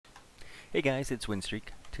Hey guys, it's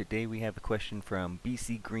Winstreak. Today we have a question from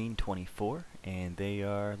BC Green 24, and they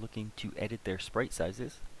are looking to edit their sprite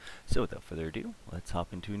sizes. So without further ado, let's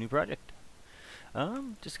hop into a new project.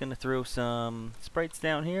 Just gonna throw some sprites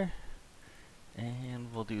down here, and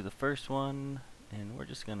we'll do the first one, and we're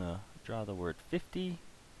just gonna draw the word 50.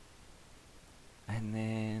 And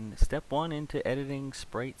then step 1 into editing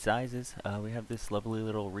sprite sizes. We have this lovely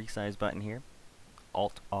little resize button here.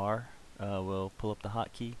 Alt R will pull up the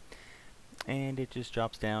hotkey. And it just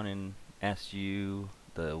drops down and asks you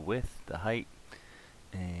the width, the height,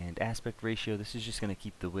 and aspect ratio. This is just going to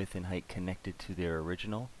keep the width and height connected to their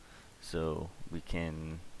original. So we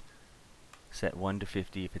can set one to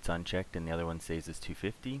 50 if it's unchecked and the other one stays as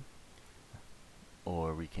 250.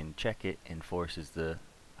 Or we can check it and forces the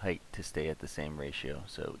height to stay at the same ratio.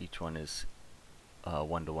 So each one is a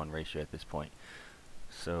 1-to-1 ratio at this point.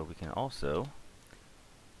 So we can also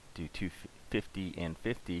do 250 and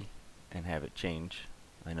 50 and have it change.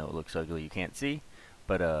 I know it looks ugly, you can't see,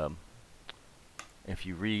 but if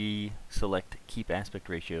you re-select keep aspect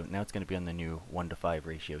ratio, now it's going to be on the new 1-to-5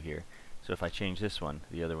 ratio here. So if I change this one,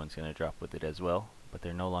 the other one's going to drop with it as well, but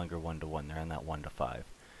they're no longer 1-to-1, they're on that 1-to-5.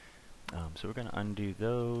 So we're going to undo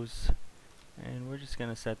those, and we're just going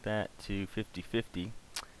to set that to 50-50.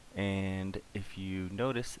 And if you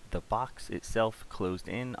notice, the box itself closed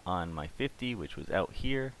in on my 50, which was out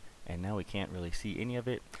here, and now we can't really see any of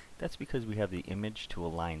it. That's because we have the image to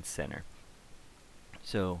align center.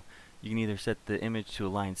 So you can either set the image to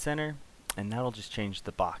align center, and that'll just change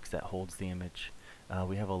the box that holds the image.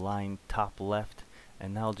 We have align top left,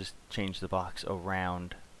 and that'll just change the box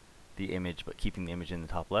around the image, but keeping the image in the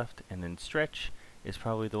top left. And then stretch is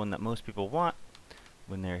probably the one that most people want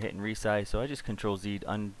when they're hitting resize. So I just Control Z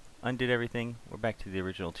undid everything. We're back to the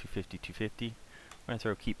original 250. We're going to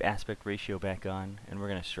throw keep aspect ratio back on, and we're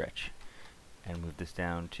going to stretch and move this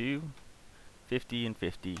down to 50 and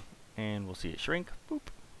 50, and we'll see it shrink. Boop.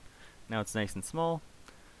 Now it's nice and small.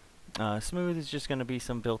 Smooth is just going to be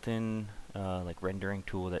some built-in like rendering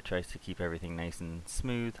tool that tries to keep everything nice and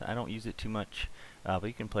smooth. I don't use it too much, but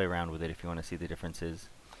you can play around with it if you want to see the differences.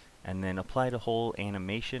 And then apply to whole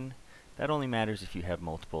animation. That only matters if you have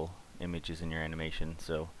multiple images in your animation.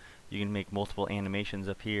 So you can make multiple animations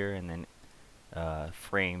up here, and then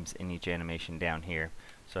frames in each animation down here.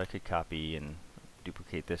 So I could copy and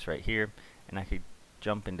duplicate this right here, and I could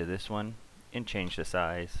jump into this one and change the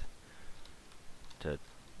size to,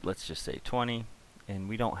 let's just say 20, and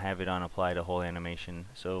we don't have it on apply to whole animation,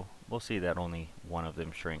 so we'll see that only one of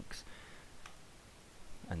them shrinks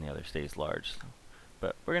and the other stays large.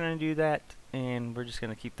 But we're going to do that, and we're just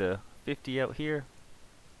going to keep the 50 out here,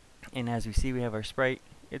 and as we see, we have our sprite.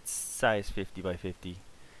 It's size 50 by 50,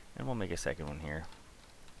 and we'll make a second one here.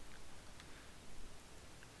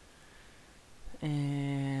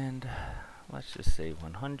 And let's just say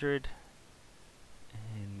 100,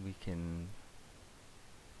 and we can,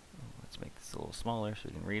 let's make this a little smaller so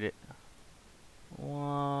we can read it.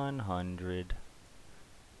 100,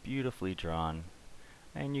 beautifully drawn,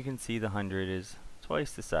 and you can see the 100 is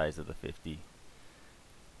twice the size of the 50.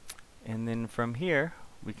 And then from here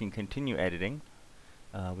we can continue editing.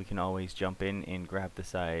 We can always jump in and grab the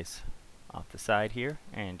size off the side here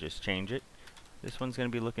and just change it. This one's going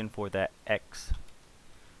to be looking for that X,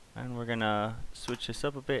 and we're going to switch this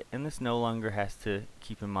up a bit, and this no longer has to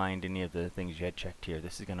keep in mind any of the things you had checked here.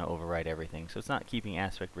 This is going to override everything, so it's not keeping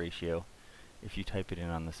aspect ratio if you type it in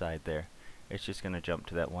on the side there. It's just going to jump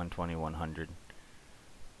to that 120, 100.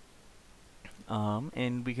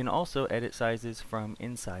 And we can also edit sizes from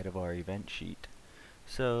inside of our event sheet.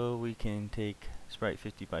 So we can take sprite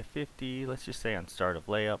 50 by 50, let's just say on start of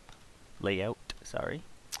layout,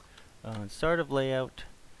 start of layout,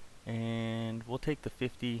 and we'll take the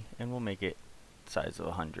 50 and we'll make it size of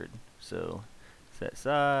 100. So set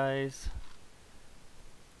size,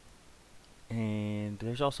 and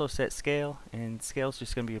there's also set scale, and scale is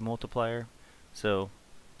just going to be a multiplier, so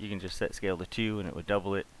you can just set scale to 2 and it would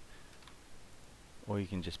double it, or you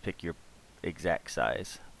can just pick your exact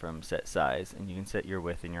size from set size, and you can set your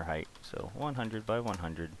width and your height. So 100 by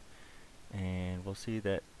 100, and we'll see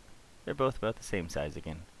that they're both about the same size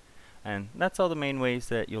again. And that's all the main ways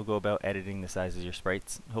that you'll go about editing the size of your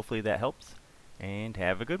sprites. Hopefully that helps, and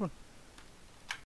have a good one.